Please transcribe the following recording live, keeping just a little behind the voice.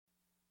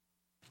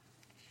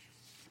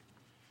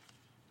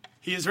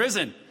He is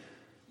risen.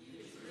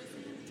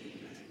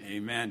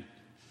 Amen.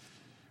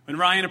 When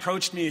Ryan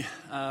approached me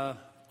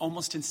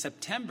almost in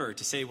September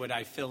to say would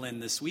I fill in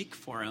this week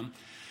for him,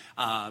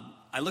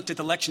 I looked at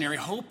the lectionary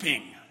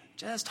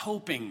just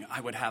hoping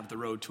I would have the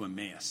road to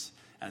Emmaus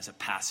as a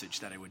passage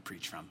that I would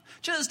preach from.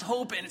 Just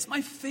hoping. It's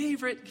my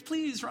favorite.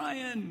 Please,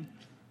 Ryan.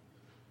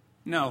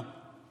 No.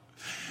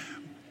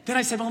 Then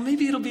I said, well,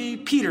 maybe it'll be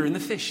Peter and the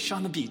fish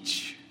on the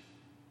beach.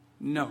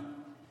 No.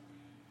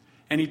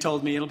 And he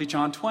told me it'll be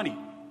John 20.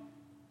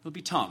 It'll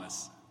be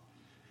Thomas.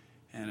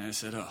 And I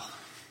said, oh.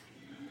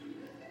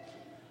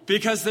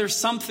 Because there's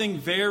something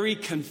very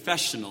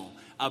confessional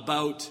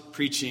about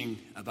preaching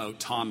about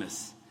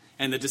Thomas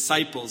and the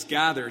disciples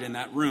gathered in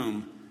that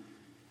room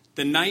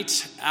the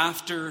night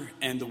after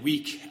and the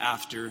week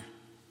after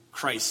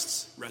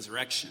Christ's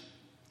resurrection.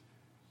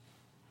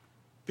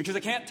 Because I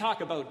can't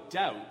talk about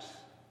doubt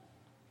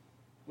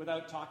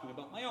without talking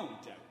about my own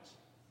doubt.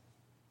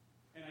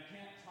 And I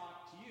can't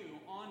talk to you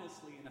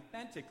honestly and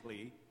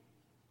authentically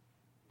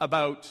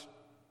about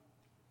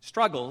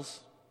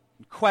struggles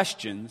and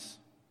questions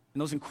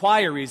and those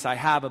inquiries I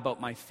have about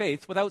my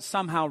faith without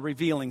somehow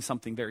revealing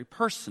something very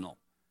personal.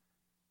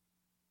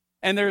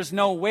 And there's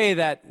no way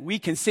that we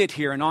can sit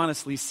here and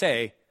honestly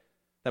say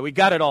that we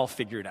got it all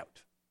figured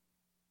out.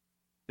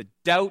 The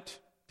doubt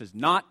does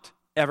not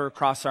ever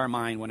cross our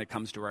mind when it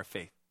comes to our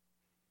faith.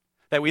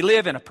 That we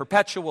live in a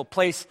perpetual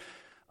place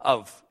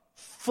of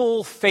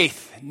full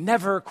faith,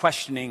 never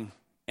questioning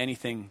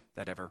anything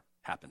that ever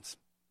happens.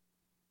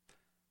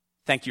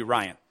 Thank you,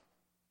 Ryan.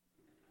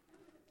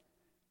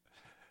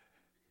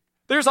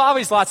 There's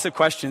always lots of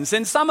questions,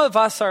 and some of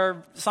us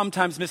are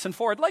sometimes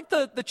misinformed, like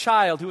the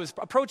child who was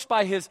approached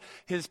by his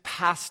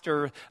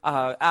pastor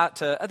at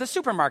the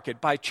supermarket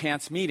by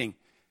chance meeting.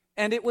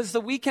 And it was the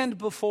weekend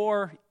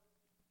before,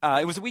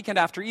 it was the weekend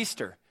after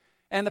Easter.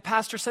 And the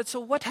pastor said, so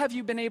what have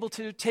you been able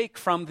to take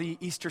from the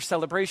Easter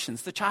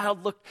celebrations? The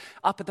child looked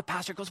up at the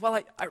pastor and goes,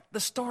 well, the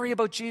story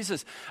about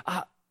Jesus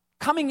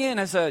coming in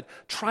as a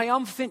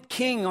triumphant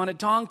king on a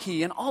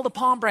donkey and all the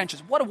palm branches.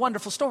 What a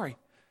wonderful story.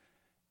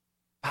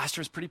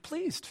 Pastor is pretty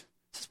pleased. He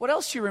says, what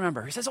else do you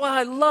remember? He says, well,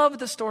 I love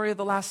the story of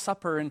the Last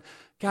Supper and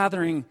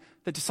gathering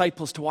the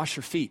disciples to wash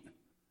your feet.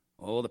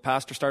 Oh, the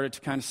pastor started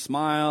to kind of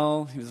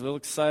smile. He was a little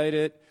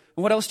excited.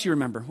 And what else do you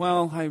remember?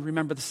 Well, I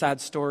remember the sad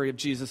story of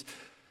Jesus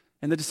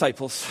and the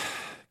disciples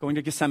going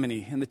to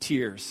Gethsemane and the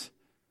tears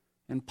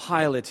and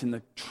Pilate and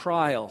the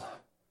trial.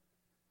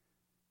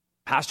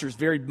 Pastor is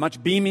very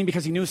much beaming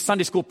because he knew his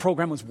Sunday school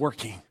program was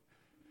working. He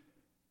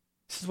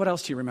says, what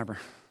else do you remember?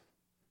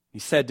 He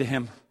said to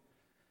him,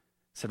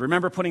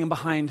 remember putting him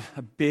behind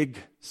a big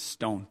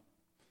stone.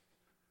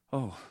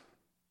 Oh,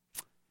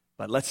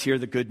 but let's hear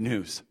the good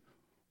news.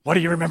 What do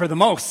you remember the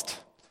most?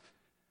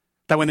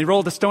 That when they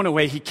rolled the stone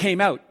away, he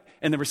came out,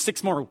 and there were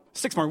six more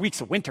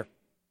weeks of winter.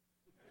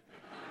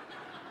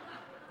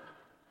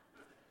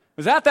 It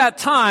was at that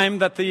time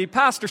that the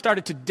pastor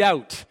started to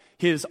doubt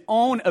his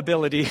own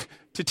ability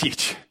to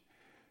teach.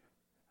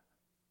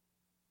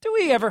 Do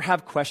we ever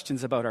have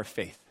questions about our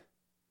faith?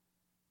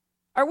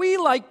 Are we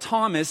like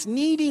Thomas,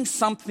 needing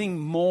something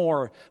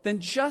more than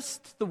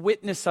just the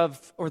witness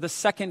of or the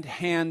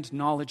second-hand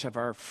knowledge of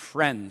our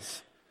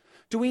friends?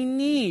 Do we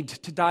need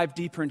to dive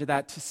deeper into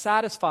that to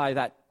satisfy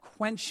that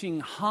quenching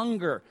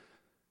hunger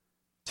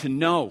to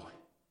know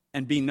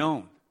and be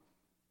known?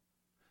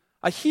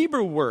 A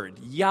Hebrew word,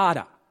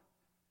 yada,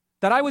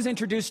 that I was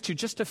introduced to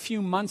just a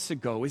few months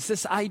ago is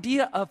this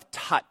idea of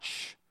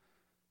touch.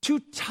 To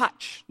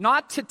touch,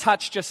 not to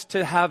touch just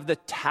to have the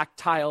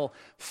tactile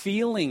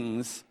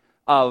feelings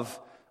of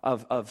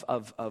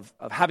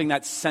having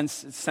that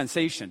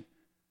sensation,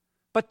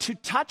 but to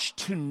touch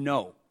to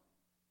know.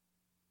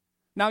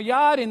 Now,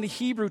 yad in the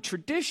Hebrew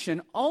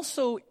tradition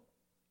also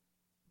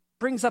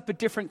brings up a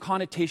different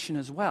connotation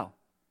as well.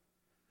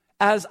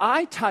 As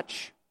I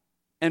touch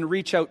and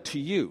reach out to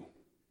you,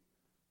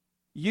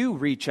 you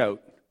reach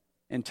out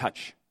and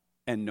touch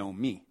and know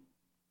me.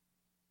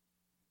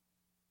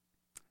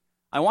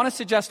 I want to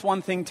suggest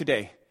one thing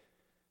today,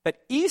 that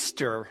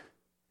Easter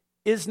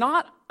is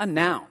not a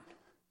noun.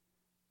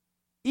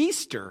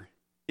 Easter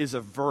is a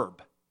verb.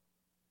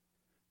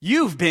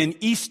 You've been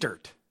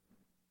Eastered.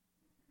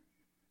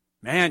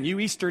 Man, you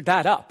Eastered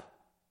that up.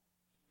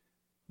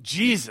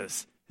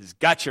 Jesus has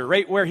got you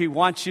right where he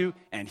wants you,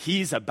 and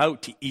he's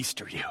about to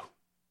Easter you.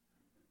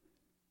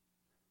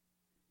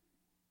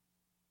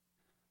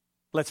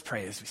 Let's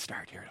pray as we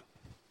start here.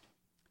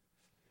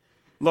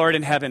 Lord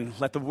in heaven,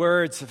 let the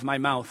words of my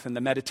mouth and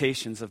the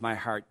meditations of my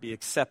heart be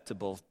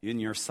acceptable in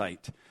your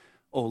sight.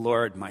 O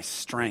Lord, my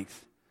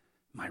strength,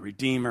 my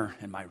Redeemer,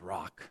 and my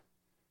rock.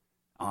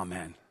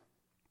 Amen.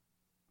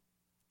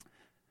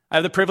 I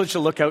have the privilege to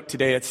look out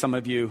today at some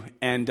of you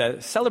and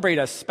celebrate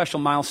a special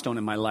milestone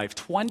in my life.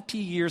 20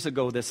 years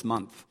ago this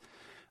month,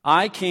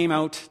 I came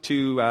out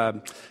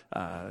to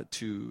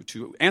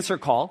answer a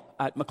call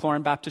at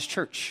McLaurin Baptist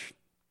Church.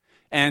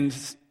 And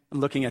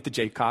looking at the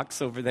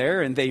Jaycocks over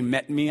there, and they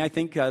met me, I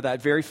think,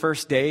 that very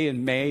first day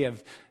in May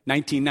of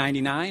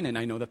 1999, and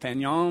I know the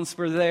Fagnons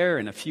were there,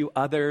 and a few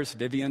others.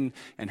 Vivian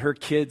and her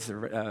kids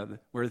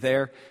were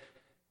there.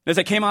 As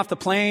I came off the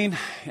plane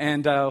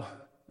and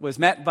was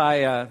met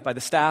by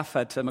the staff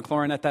at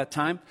McLaurin at that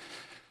time,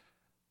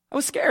 I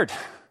was scared.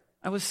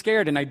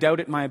 And I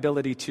doubted my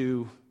ability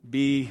to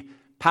be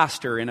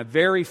pastor in a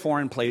very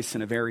foreign place,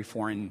 in a very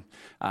foreign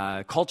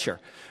culture.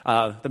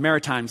 The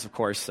Maritimes, of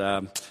course,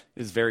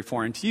 is very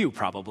foreign to you,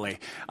 probably.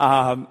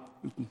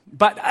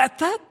 But at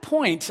that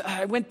point,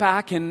 I went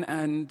back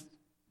and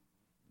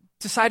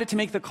decided to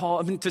make the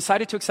call,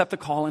 decided to accept the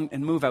call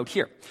and move out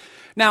here.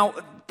 Now,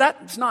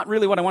 that's not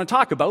really what I want to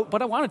talk about.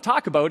 What I want to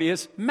talk about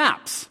is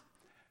maps.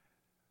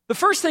 The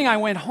first thing I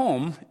went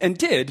home and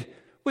did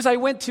was I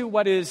went to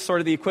what is sort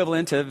of the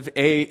equivalent of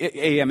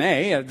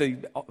AMA, the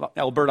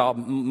Alberta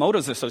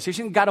Motors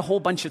Association, got a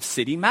whole bunch of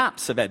city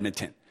maps of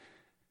Edmonton.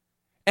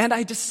 And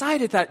I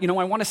decided that, I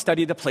want to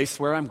study the place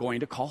where I'm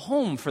going to call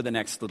home for the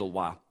next little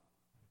while.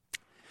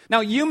 Now,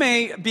 you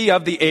may be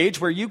of the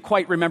age where you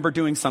quite remember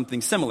doing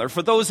something similar.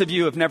 For those of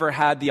you who have never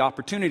had the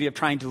opportunity of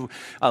trying to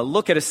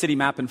look at a city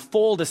map and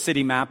fold a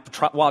city map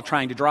while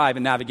trying to drive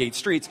and navigate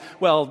streets,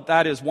 well,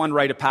 that is one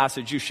rite of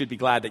passage you should be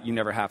glad that you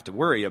never have to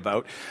worry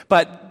about.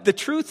 But the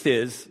truth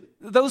is,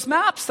 those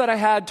maps that I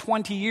had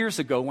 20 years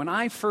ago when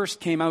I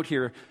first came out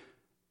here,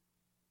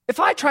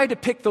 if I tried to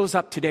pick those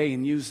up today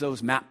and use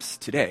those maps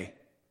today,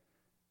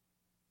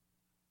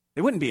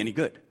 they wouldn't be any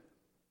good.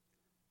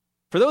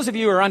 For those of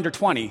you who are under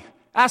 20,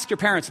 ask your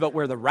parents about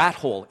where the rat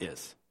hole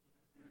is.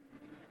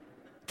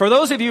 For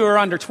those of you who are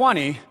under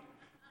 20,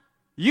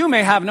 you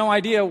may have no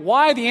idea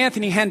why the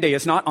Anthony Henday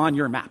is not on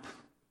your map.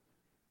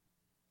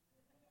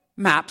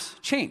 Maps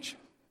change.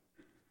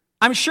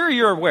 I'm sure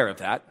you're aware of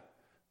that.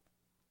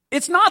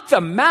 It's not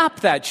the map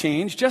that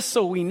changed, just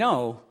so we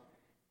know.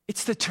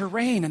 It's the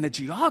terrain and the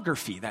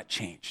geography that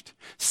changed.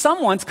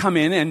 Someone's come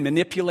in and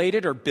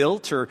manipulated or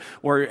built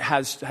or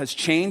has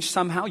changed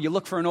somehow. You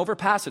look for an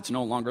overpass, it's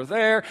no longer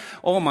there.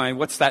 Oh my,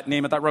 what's that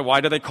name of that road?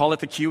 Why do they call it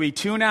the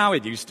QE2 now?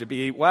 It used to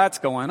be, what's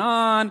going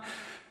on?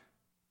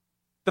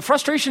 The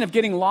frustration of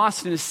getting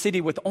lost in a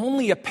city with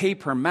only a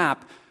paper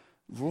map,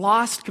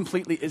 lost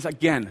completely, is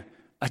again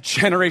a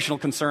generational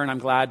concern. I'm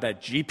glad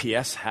that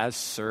GPS has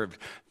served.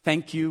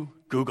 Thank you,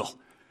 Google.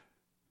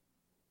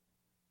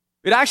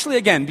 It'd actually,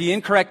 again, be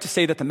incorrect to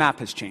say that the map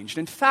has changed.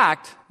 In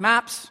fact,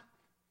 maps,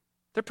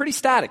 they're pretty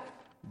static.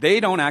 They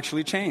don't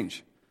actually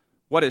change.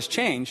 What has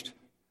changed,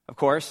 of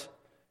course,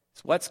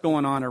 is what's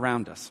going on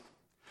around us.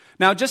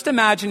 Now, just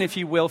imagine, if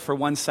you will, for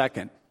 1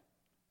 second,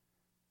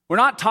 we're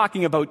not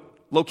talking about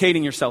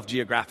locating yourself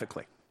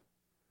geographically.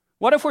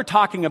 What if we're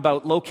talking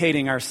about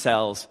locating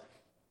ourselves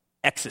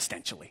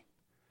existentially?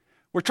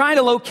 We're trying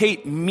to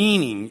locate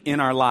meaning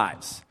in our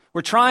lives.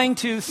 We're trying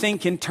to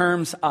think in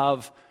terms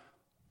of,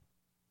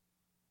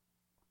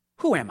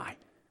 who am I?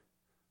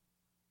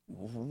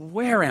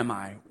 Where am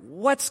I?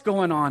 What's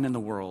going on in the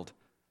world?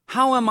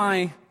 How am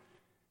I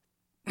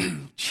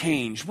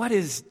changed? What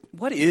is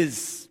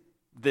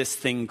this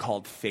thing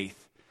called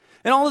faith?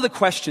 And all of the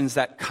questions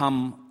that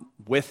come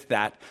with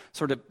that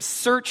sort of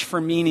search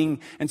for meaning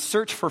and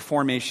search for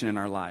formation in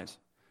our lives.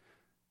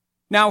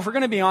 Now, if we're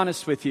going to be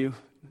honest with you,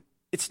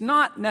 it's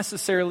not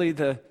necessarily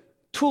the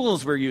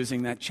tools we're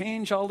using that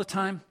change all the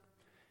time.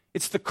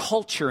 It's the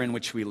culture in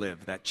which we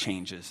live that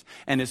changes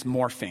and is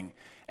morphing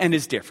and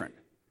is different.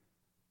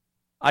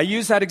 I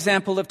use that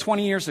example of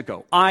 20 years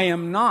ago. I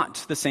am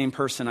not the same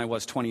person I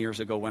was 20 years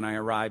ago when I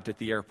arrived at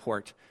the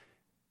airport.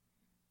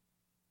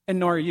 And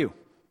nor are you.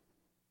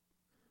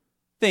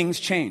 Things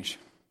change.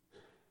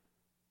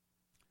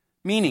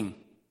 Meaning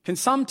can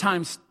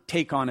sometimes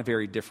take on a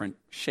very different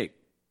shape.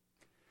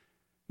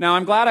 Now,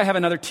 I'm glad I have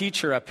another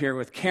teacher up here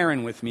with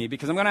Karen with me,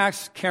 because I'm going to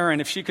ask Karen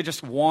if she could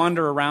just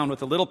wander around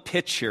with a little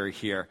picture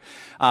here.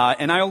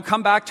 And I will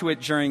come back to it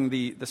during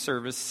the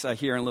service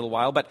here in a little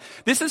while. But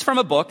this is from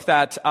a book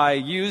that I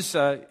use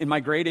in my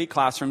grade 8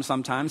 classroom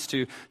sometimes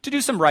to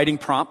do some writing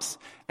prompts.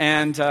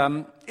 And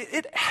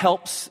it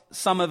helps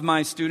some of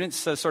my students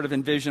sort of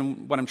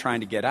envision what I'm trying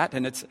to get at.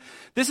 And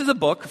this is a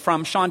book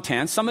from Sean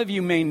Tan. Some of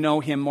you may know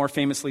him more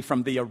famously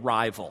from The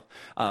Arrival,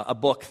 a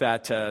book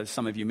that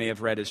some of you may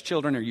have read as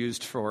children or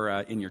used for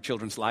in your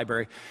children's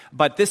library.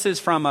 But this is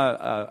from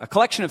a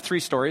collection of 3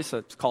 stories.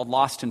 It's called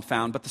Lost and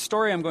Found. But the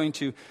story I'm going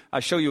to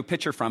show you a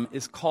picture from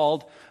is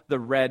called The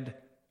Red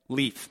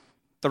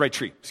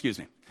Tree.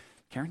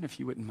 Karen, if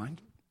you wouldn't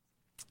mind.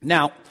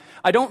 Now,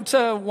 I don't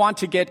want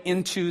to get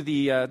into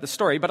the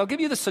story, but I'll give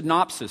you the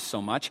synopsis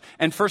so much.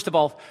 And first of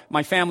all,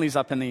 my family's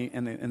up in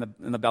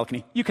the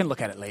balcony. You can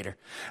look at it later.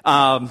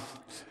 But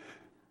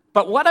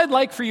what I'd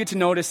like for you to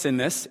notice in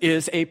this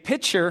is a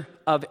picture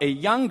of a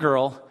young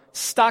girl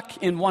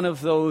stuck in one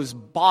of those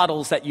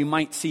bottles that you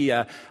might see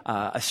a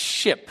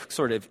ship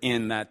sort of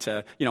in that,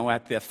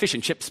 at the fish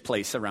and chips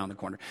place around the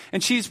corner.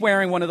 And she's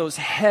wearing one of those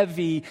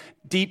heavy,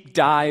 deep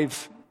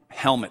dive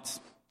helmets.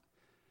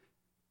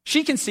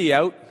 She can see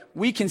out,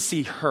 we can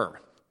see her.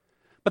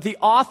 But the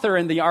author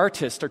and the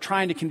artist are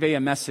trying to convey a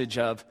message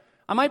of,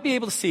 I might be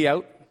able to see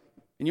out,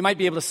 and you might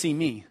be able to see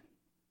me,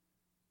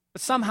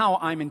 but somehow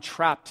I'm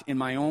entrapped in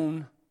my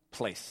own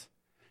place,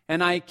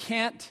 and I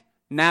can't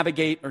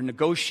navigate or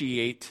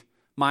negotiate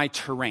my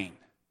terrain.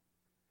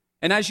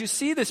 And as you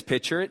see this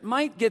picture, it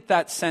might get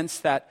that sense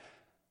that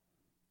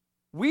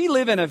we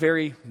live in a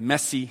very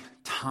messy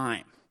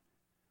time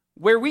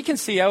where we can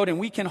see out and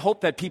we can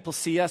hope that people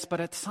see us,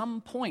 but at some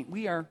point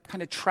we are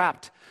kind of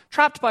trapped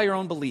by our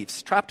own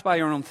beliefs, trapped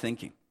by our own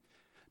thinking.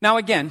 Now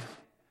again,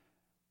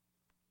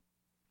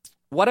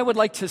 what I would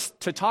like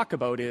to talk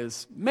about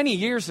is many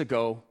years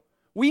ago,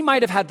 we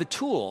might have had the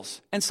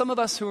tools, and some of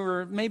us who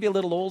are maybe a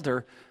little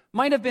older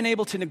might have been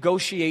able to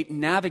negotiate and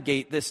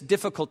navigate this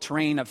difficult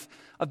terrain of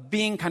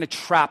being kind of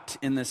trapped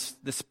in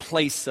this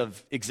place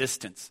of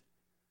existence.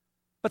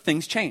 But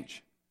things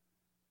change.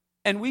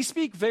 And we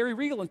speak very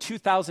real in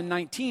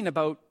 2019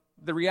 about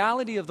the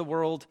reality of the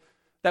world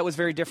that was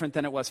very different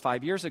than it was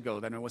 5 years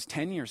ago, than it was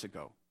 10 years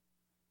ago.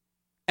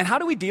 And how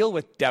do we deal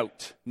with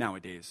doubt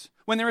nowadays?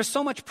 When there is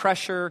so much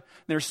pressure,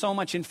 there's so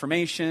much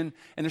information,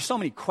 and there's so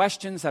many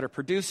questions that are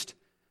produced,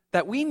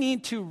 that we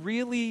need to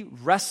really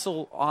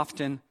wrestle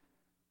often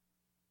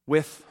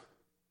with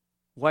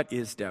what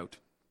is doubt.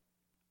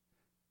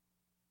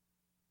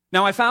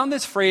 Now, I found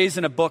this phrase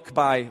in a book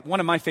by one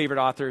of my favorite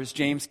authors,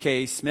 James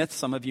K. Smith.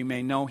 Some of you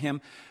may know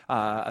him,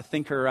 a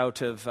thinker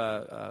out of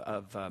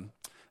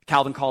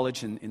Calvin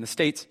College in the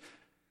States,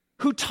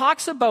 who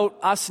talks about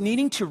us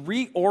needing to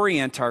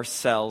reorient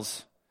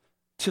ourselves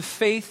to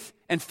faith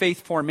and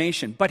faith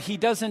formation. But he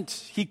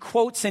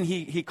quotes and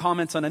he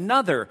comments on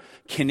another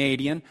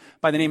Canadian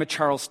by the name of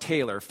Charles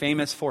Taylor,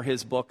 famous for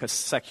his book, A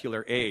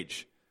Secular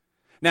Age.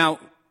 Now,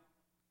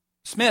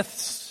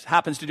 Smith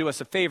happens to do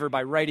us a favor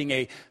by writing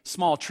a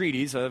small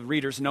treatise, a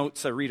reader's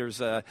notes, a reader's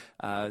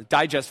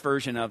digest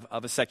version of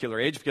A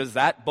Secular Age, because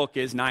that book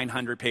is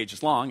 900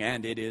 pages long,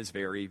 and it is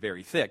very,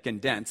 very thick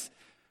and dense.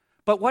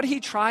 But what he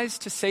tries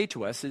to say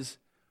to us is,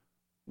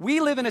 we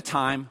live in a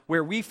time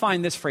where we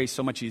find this phrase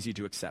so much easier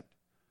to accept.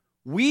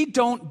 We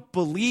don't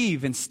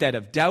believe instead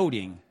of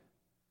doubting.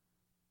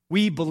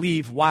 We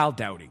believe while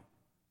doubting.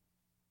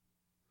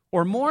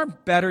 Or more,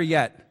 better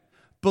yet,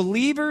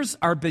 believers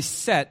are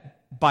beset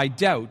by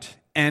doubt,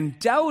 and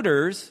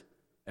doubters,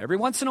 every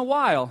once in a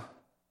while,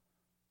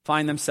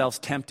 find themselves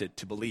tempted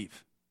to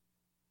believe.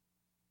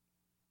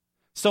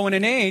 So in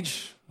an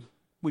age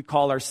we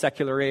call our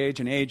secular age,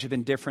 an age of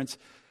indifference,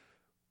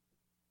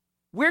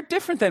 we're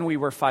different than we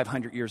were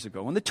 500 years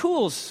ago. And the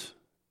tools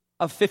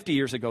of 50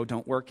 years ago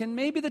don't work, and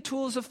maybe the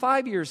tools of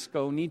 5 years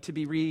ago need to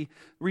be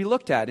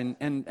re-looked at and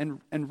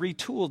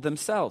retooled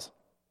themselves.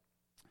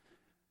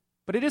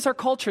 But it is our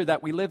culture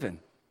that we live in.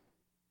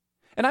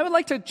 And I would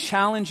like to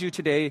challenge you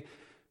today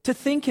to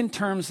think in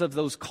terms of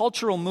those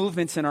cultural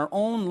movements in our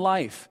own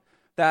life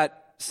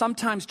that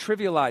sometimes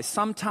trivialize,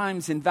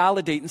 sometimes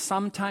invalidate, and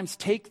sometimes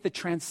take the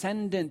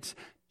transcendent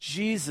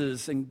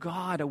Jesus and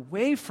God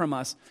away from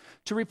us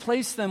to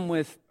replace them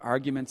with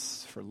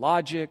arguments for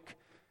logic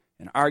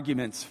and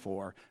arguments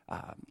for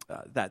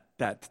that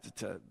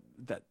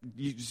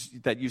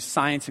use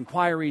science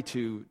inquiry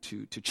to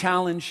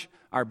challenge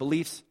our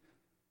beliefs.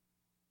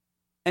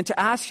 And to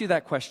ask you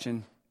that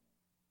question,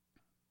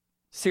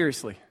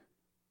 seriously,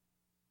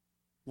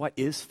 what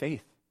is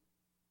faith?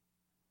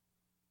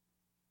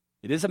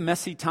 It is a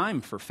messy time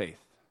for faith.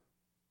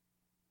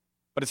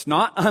 But it's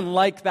not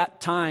unlike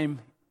that time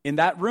in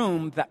that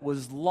room that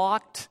was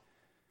locked,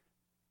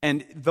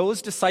 and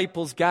those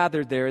disciples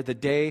gathered there the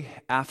day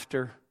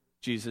after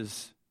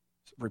Jesus'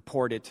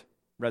 reported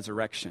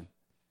resurrection.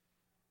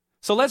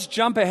 So let's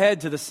jump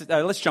ahead to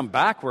let's jump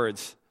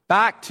backwards,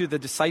 back to the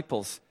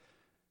disciples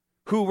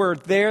who were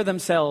there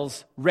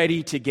themselves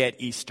ready to get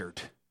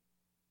Eastered.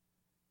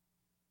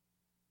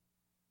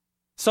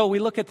 So we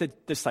look at the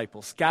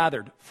disciples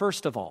gathered,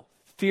 first of all,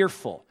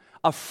 fearful,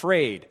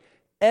 afraid.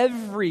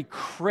 Every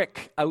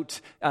crick out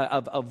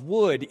of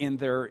wood in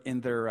their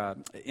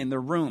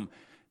room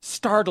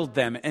startled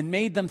them and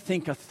made them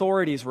think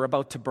authorities were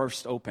about to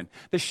burst open.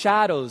 The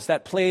shadows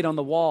that played on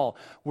the wall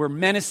were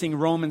menacing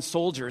Roman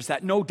soldiers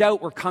that no doubt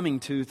were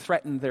coming to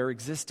threaten their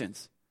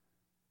existence.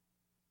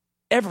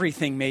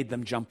 Everything made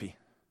them jumpy.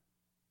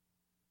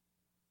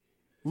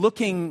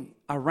 Looking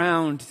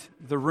around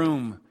the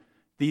room,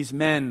 these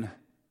men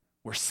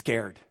were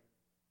scared,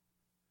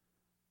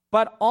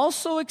 but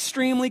also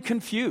extremely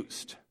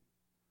confused.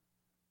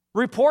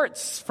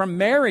 Reports from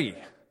Mary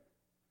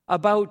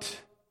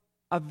about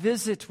a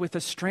visit with a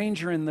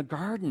stranger in the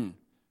garden.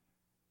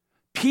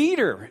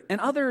 Peter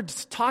and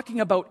others talking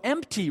about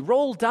empty,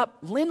 rolled up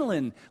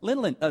linen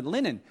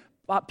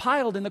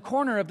piled in the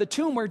corner of the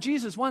tomb where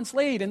Jesus once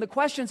laid, and the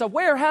questions of,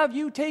 "Where have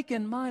you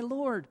taken my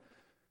Lord?"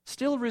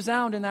 still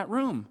resound in that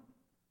room.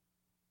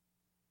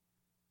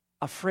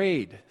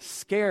 Afraid,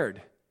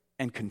 scared,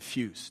 and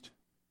confused.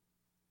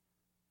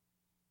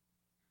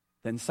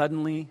 Then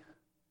suddenly,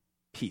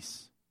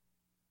 peace.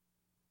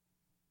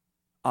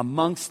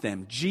 Amongst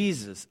them,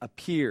 Jesus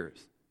appears.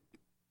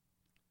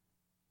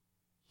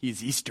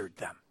 He's Eastered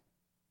them.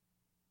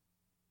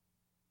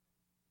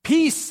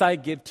 Peace I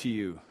give to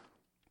you.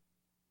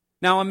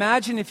 Now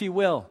imagine, if you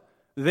will,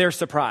 their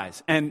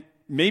surprise. And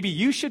maybe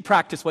you should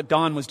practice what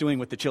Don was doing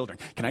with the children.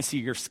 Can I see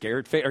your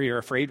scared face, or your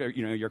afraid, or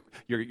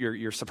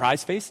your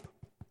surprised face?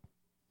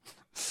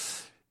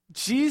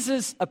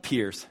 Jesus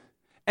appears,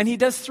 and he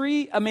does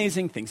three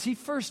amazing things. He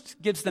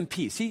first gives them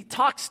peace. He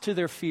talks to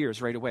their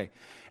fears right away.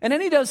 And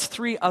then he does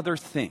three other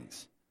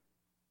things.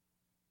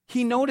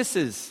 He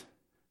notices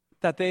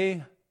that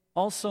they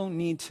also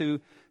need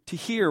to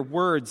hear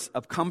words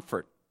of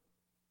comfort.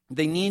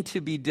 They need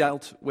to be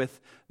dealt with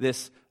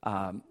this,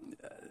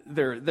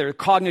 their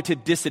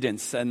cognitive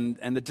dissonance, and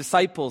the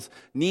disciples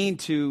need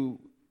to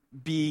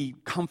be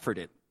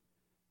comforted.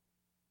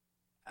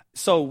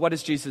 So what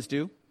does Jesus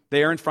do?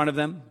 There in front of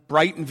them,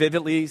 bright and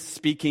vividly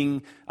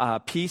speaking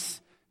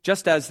peace,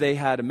 just as they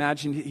had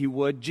imagined he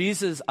would,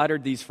 Jesus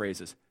uttered these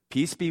phrases: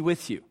 "Peace be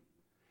with you.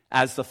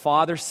 As the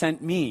Father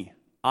sent me,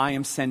 I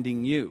am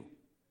sending you."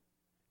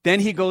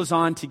 Then he goes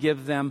on to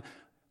give them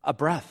a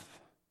breath.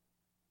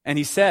 And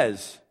he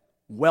says,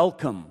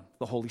 "Welcome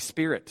the Holy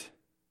Spirit."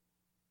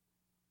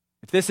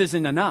 If this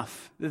isn't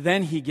enough,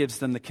 then he gives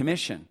them the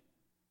commission: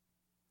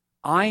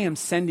 "I am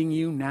sending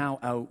you now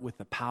out with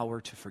the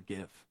power to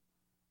forgive."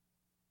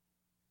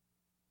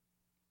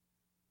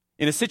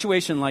 In a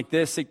situation like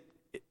this,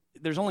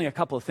 there's only a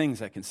couple of things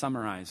that can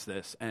summarize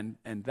this, and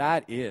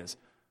that is,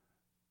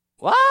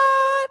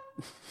 what?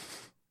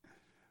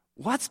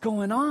 What's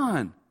going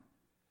on?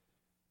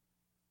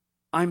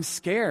 I'm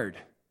scared.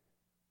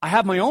 I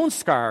have my own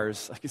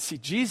scars. I can see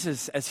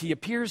Jesus as he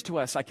appears to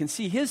us. I can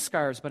see his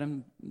scars, but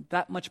I'm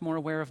that much more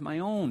aware of my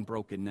own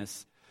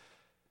brokenness.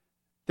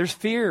 There's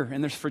fear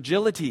and there's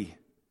fragility.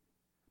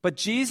 But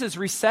Jesus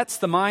resets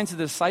the minds of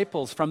the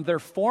disciples from their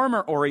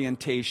former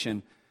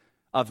orientation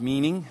of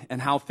meaning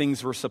and how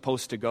things were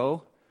supposed to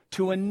go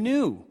to a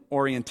new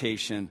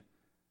orientation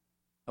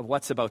of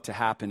what's about to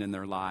happen in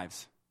their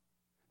lives.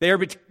 They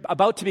are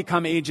about to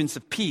become agents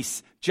of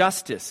peace,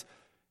 justice,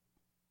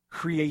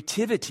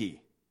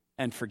 creativity,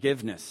 and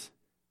forgiveness,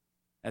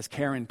 as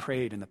Karen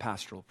prayed in the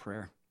pastoral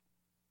prayer.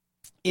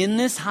 In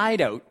this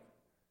hideout,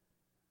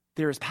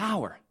 there is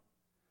power.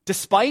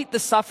 Despite the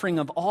suffering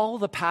of all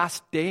the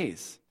past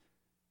days,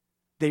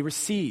 they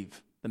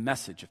receive the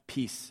message of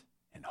peace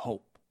and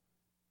hope.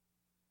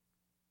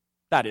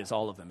 That is,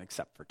 all of them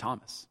except for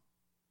Thomas.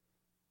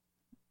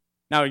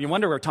 Now, you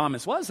wonder where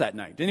Thomas was that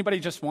night. Anybody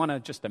just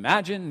want to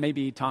imagine?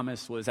 Maybe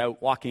Thomas was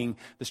out walking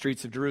the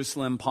streets of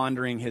Jerusalem,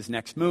 pondering his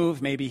next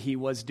move. Maybe he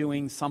was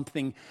doing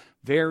something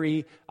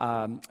very,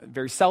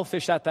 very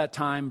selfish at that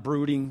time,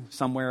 brooding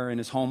somewhere in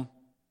his home.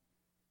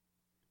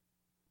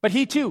 But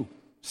he too,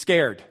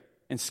 scared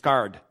and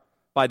scarred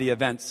by the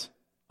events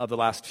of the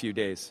last few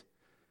days.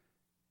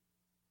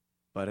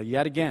 But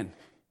yet again,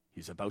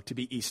 he's about to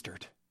be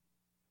Eastered.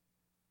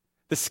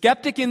 The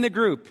skeptic in the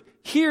group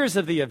hears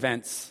of the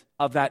events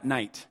of that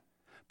night,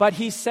 but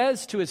he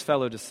says to his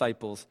fellow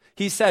disciples,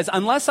 he says,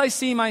 "Unless I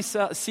see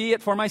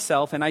it for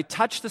myself and I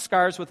touch the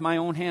scars with my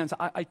own hands,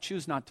 I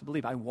choose not to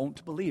believe. I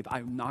won't believe.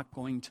 I'm not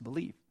going to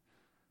believe."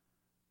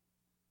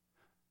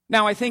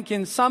 Now, I think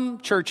in some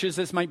churches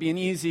this might be an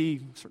easy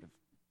sort of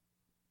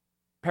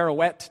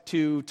pirouette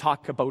to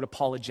talk about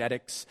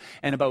apologetics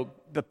and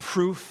about the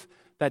proof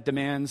that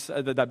demands,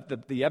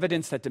 the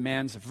evidence that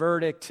demands a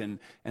verdict and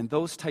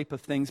those type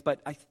of things.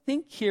 But I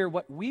think here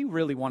what we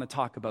really want to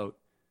talk about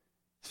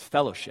is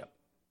fellowship.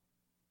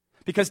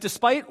 Because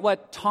despite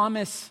what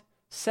Thomas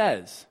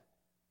says,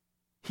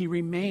 he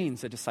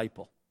remains a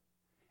disciple.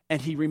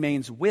 And he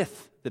remains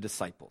with the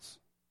disciples.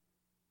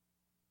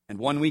 And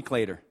 1 week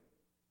later,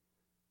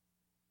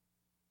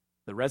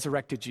 the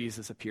resurrected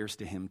Jesus appears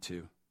to him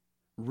too,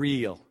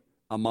 real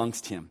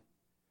amongst him.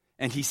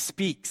 And he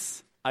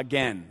speaks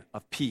again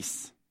of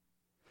peace.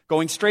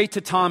 Going straight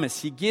to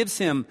Thomas, he gives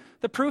him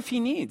the proof he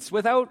needs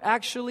without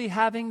actually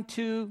having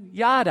to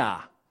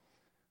yada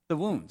the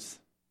wounds.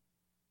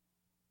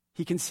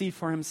 He can see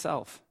for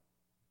himself.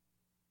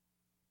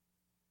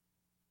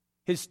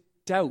 His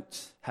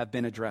doubts have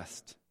been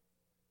addressed,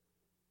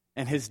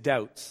 and his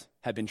doubts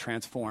have been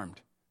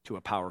transformed to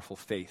a powerful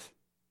faith.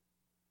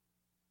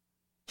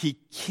 He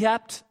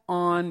kept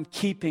on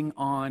keeping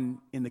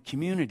on in the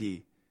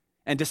community,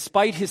 and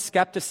despite his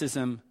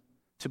skepticism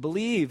to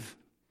believe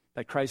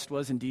that Christ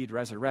was indeed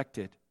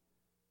resurrected,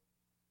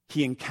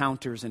 he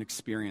encounters and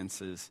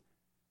experiences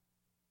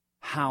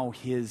how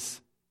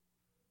his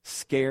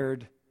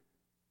scared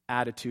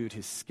attitude,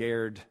 his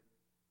scared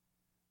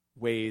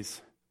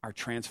ways are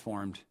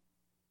transformed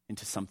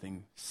into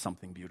something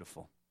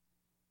beautiful.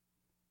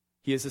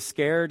 He is a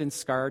scared and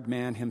scarred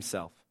man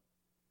himself,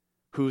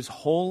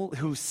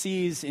 who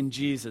sees in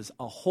Jesus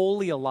a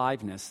holy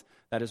aliveness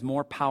that is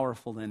more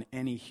powerful than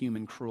any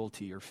human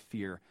cruelty or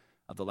fear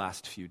of the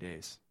last few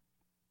days.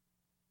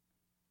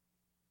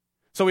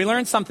 So we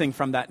learned something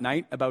from that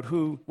night about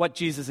what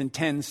Jesus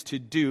intends to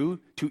do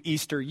to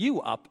Easter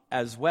you up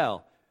as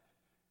well.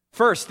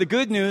 First, the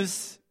good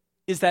news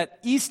is that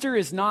Easter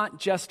is not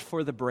just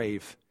for the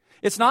brave.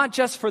 It's not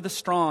just for the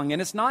strong,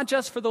 and it's not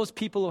just for those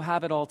people who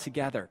have it all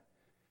together.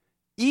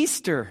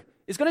 Easter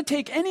is going to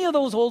take any of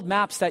those old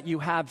maps that you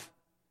have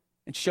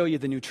and show you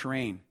the new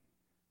terrain,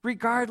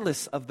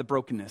 regardless of the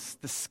brokenness,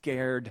 the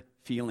scared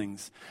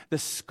feelings, the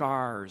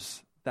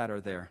scars that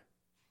are there.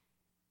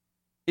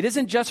 It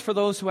isn't just for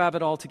those who have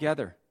it all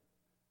together.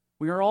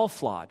 We are all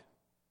flawed,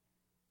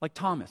 like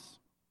Thomas,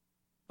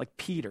 like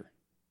Peter,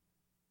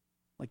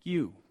 like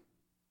you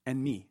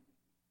and me.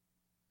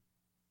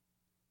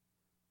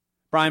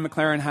 Brian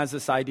McLaren has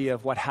this idea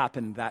of what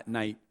happened that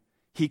night.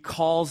 He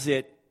calls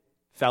it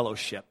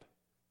fellowship.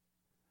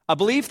 A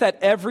belief that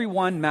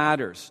everyone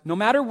matters. No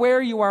matter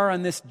where you are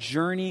on this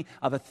journey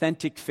of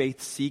authentic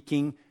faith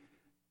seeking,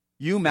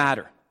 you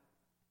matter.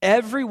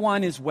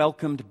 Everyone is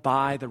welcomed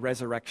by the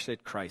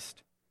resurrected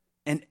Christ,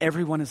 and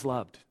everyone is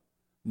loved.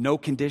 No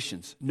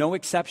conditions, no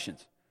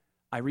exceptions.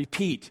 I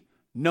repeat,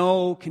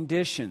 no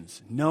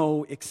conditions,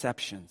 no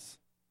exceptions.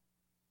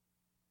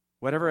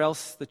 Whatever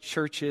else the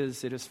church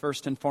is, it is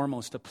first and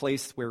foremost a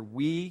place where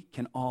we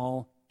can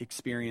all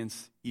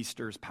experience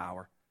Easter's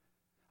power.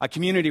 A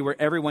community where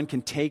everyone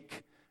can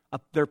take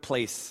up their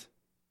place.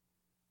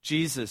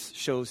 Jesus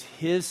shows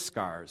his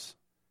scars,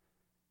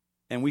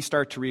 and we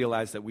start to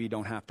realize that we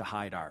don't have to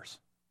hide ours.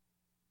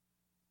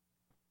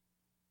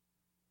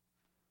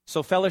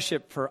 So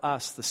fellowship for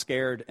us, the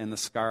scared and the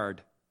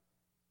scarred.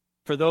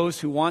 For those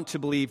who want to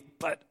believe,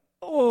 but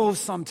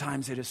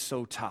sometimes it is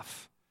so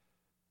tough.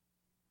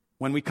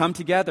 When we come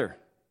together,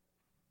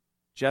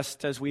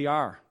 just as we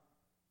are,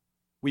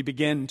 we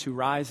begin to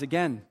rise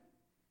again,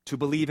 to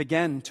believe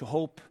again, to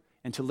hope,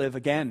 and to live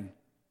again.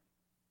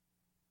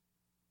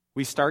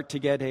 We start to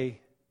get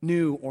a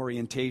new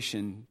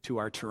orientation to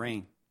our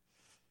terrain.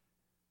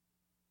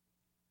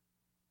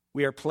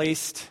 We are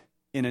placed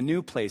in a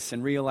new place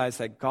and realize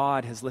that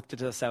God has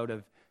lifted us out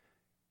of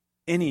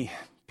any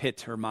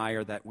pit or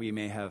mire that we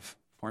may have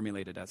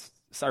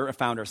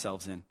found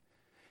ourselves in.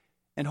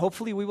 And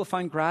hopefully we will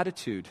find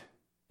gratitude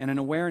and an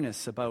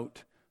awareness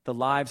about the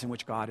lives in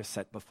which God has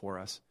set before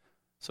us.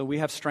 So we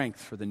have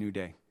strength for the new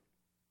day.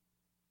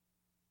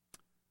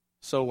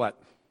 So what?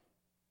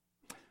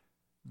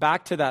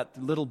 Back to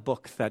that little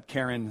book that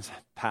Karen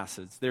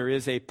passes. There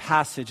is a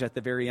passage at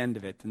the very end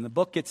of it. In the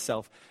book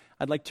itself,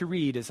 I'd like to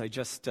read I'd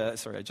just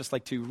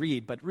like to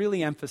read, but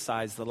really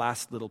emphasize the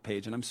last little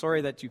page. And I'm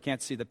sorry that you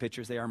can't see the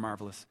pictures. They are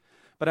marvelous.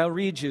 But I'll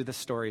read you the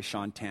story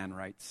Sean Tan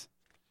writes.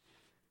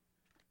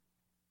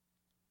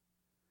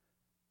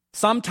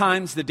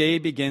 Sometimes the day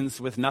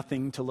begins with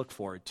nothing to look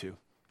forward to.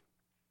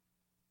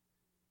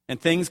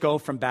 And things go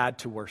from bad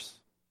to worse.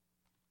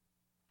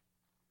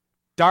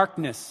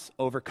 Darkness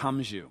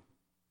overcomes you.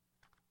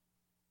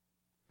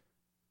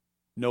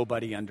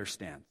 Nobody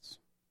understands.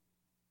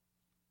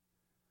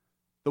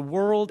 The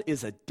world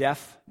is a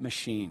deaf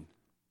machine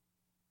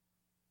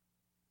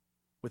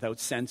without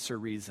sense or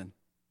reason.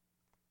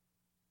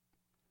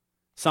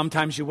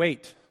 Sometimes you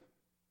wait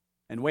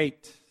and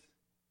wait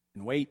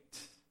and wait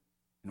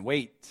and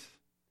wait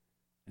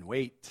and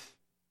wait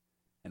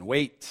and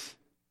wait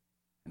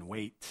and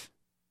wait,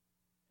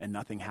 and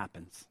nothing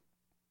happens.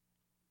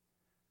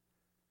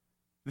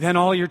 Then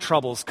all your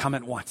troubles come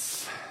at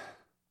once.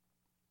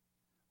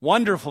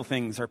 Wonderful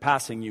things are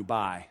passing you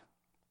by.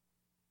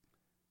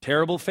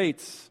 Terrible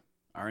fates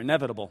are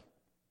inevitable.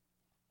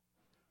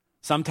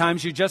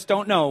 Sometimes you just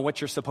don't know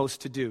what you're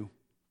supposed to do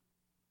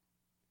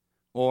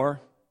or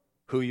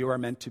who you are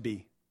meant to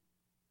be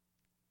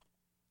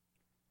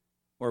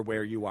or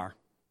where you are.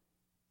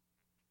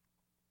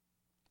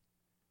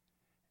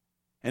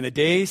 And the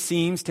day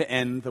seems to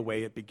end the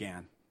way it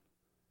began.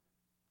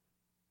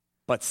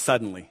 But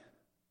suddenly,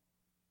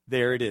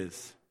 there it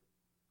is,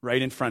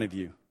 right in front of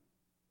you,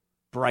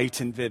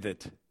 bright and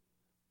vivid,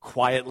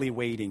 quietly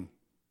waiting,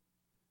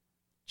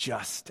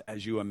 just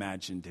as you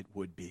imagined it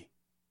would be.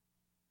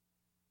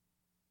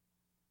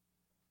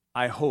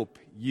 I hope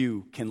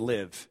you can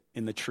live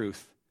in the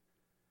truth.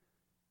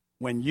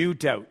 When you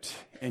doubt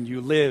and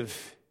you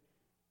live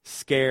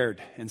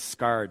scared and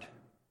scarred,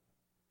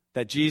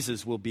 that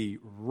Jesus will be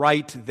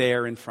right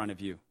there in front of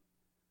you,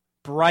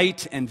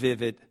 bright and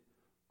vivid,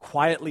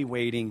 quietly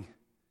waiting,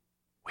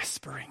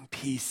 whispering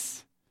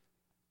peace,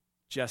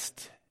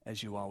 just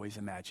as you always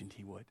imagined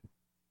he would.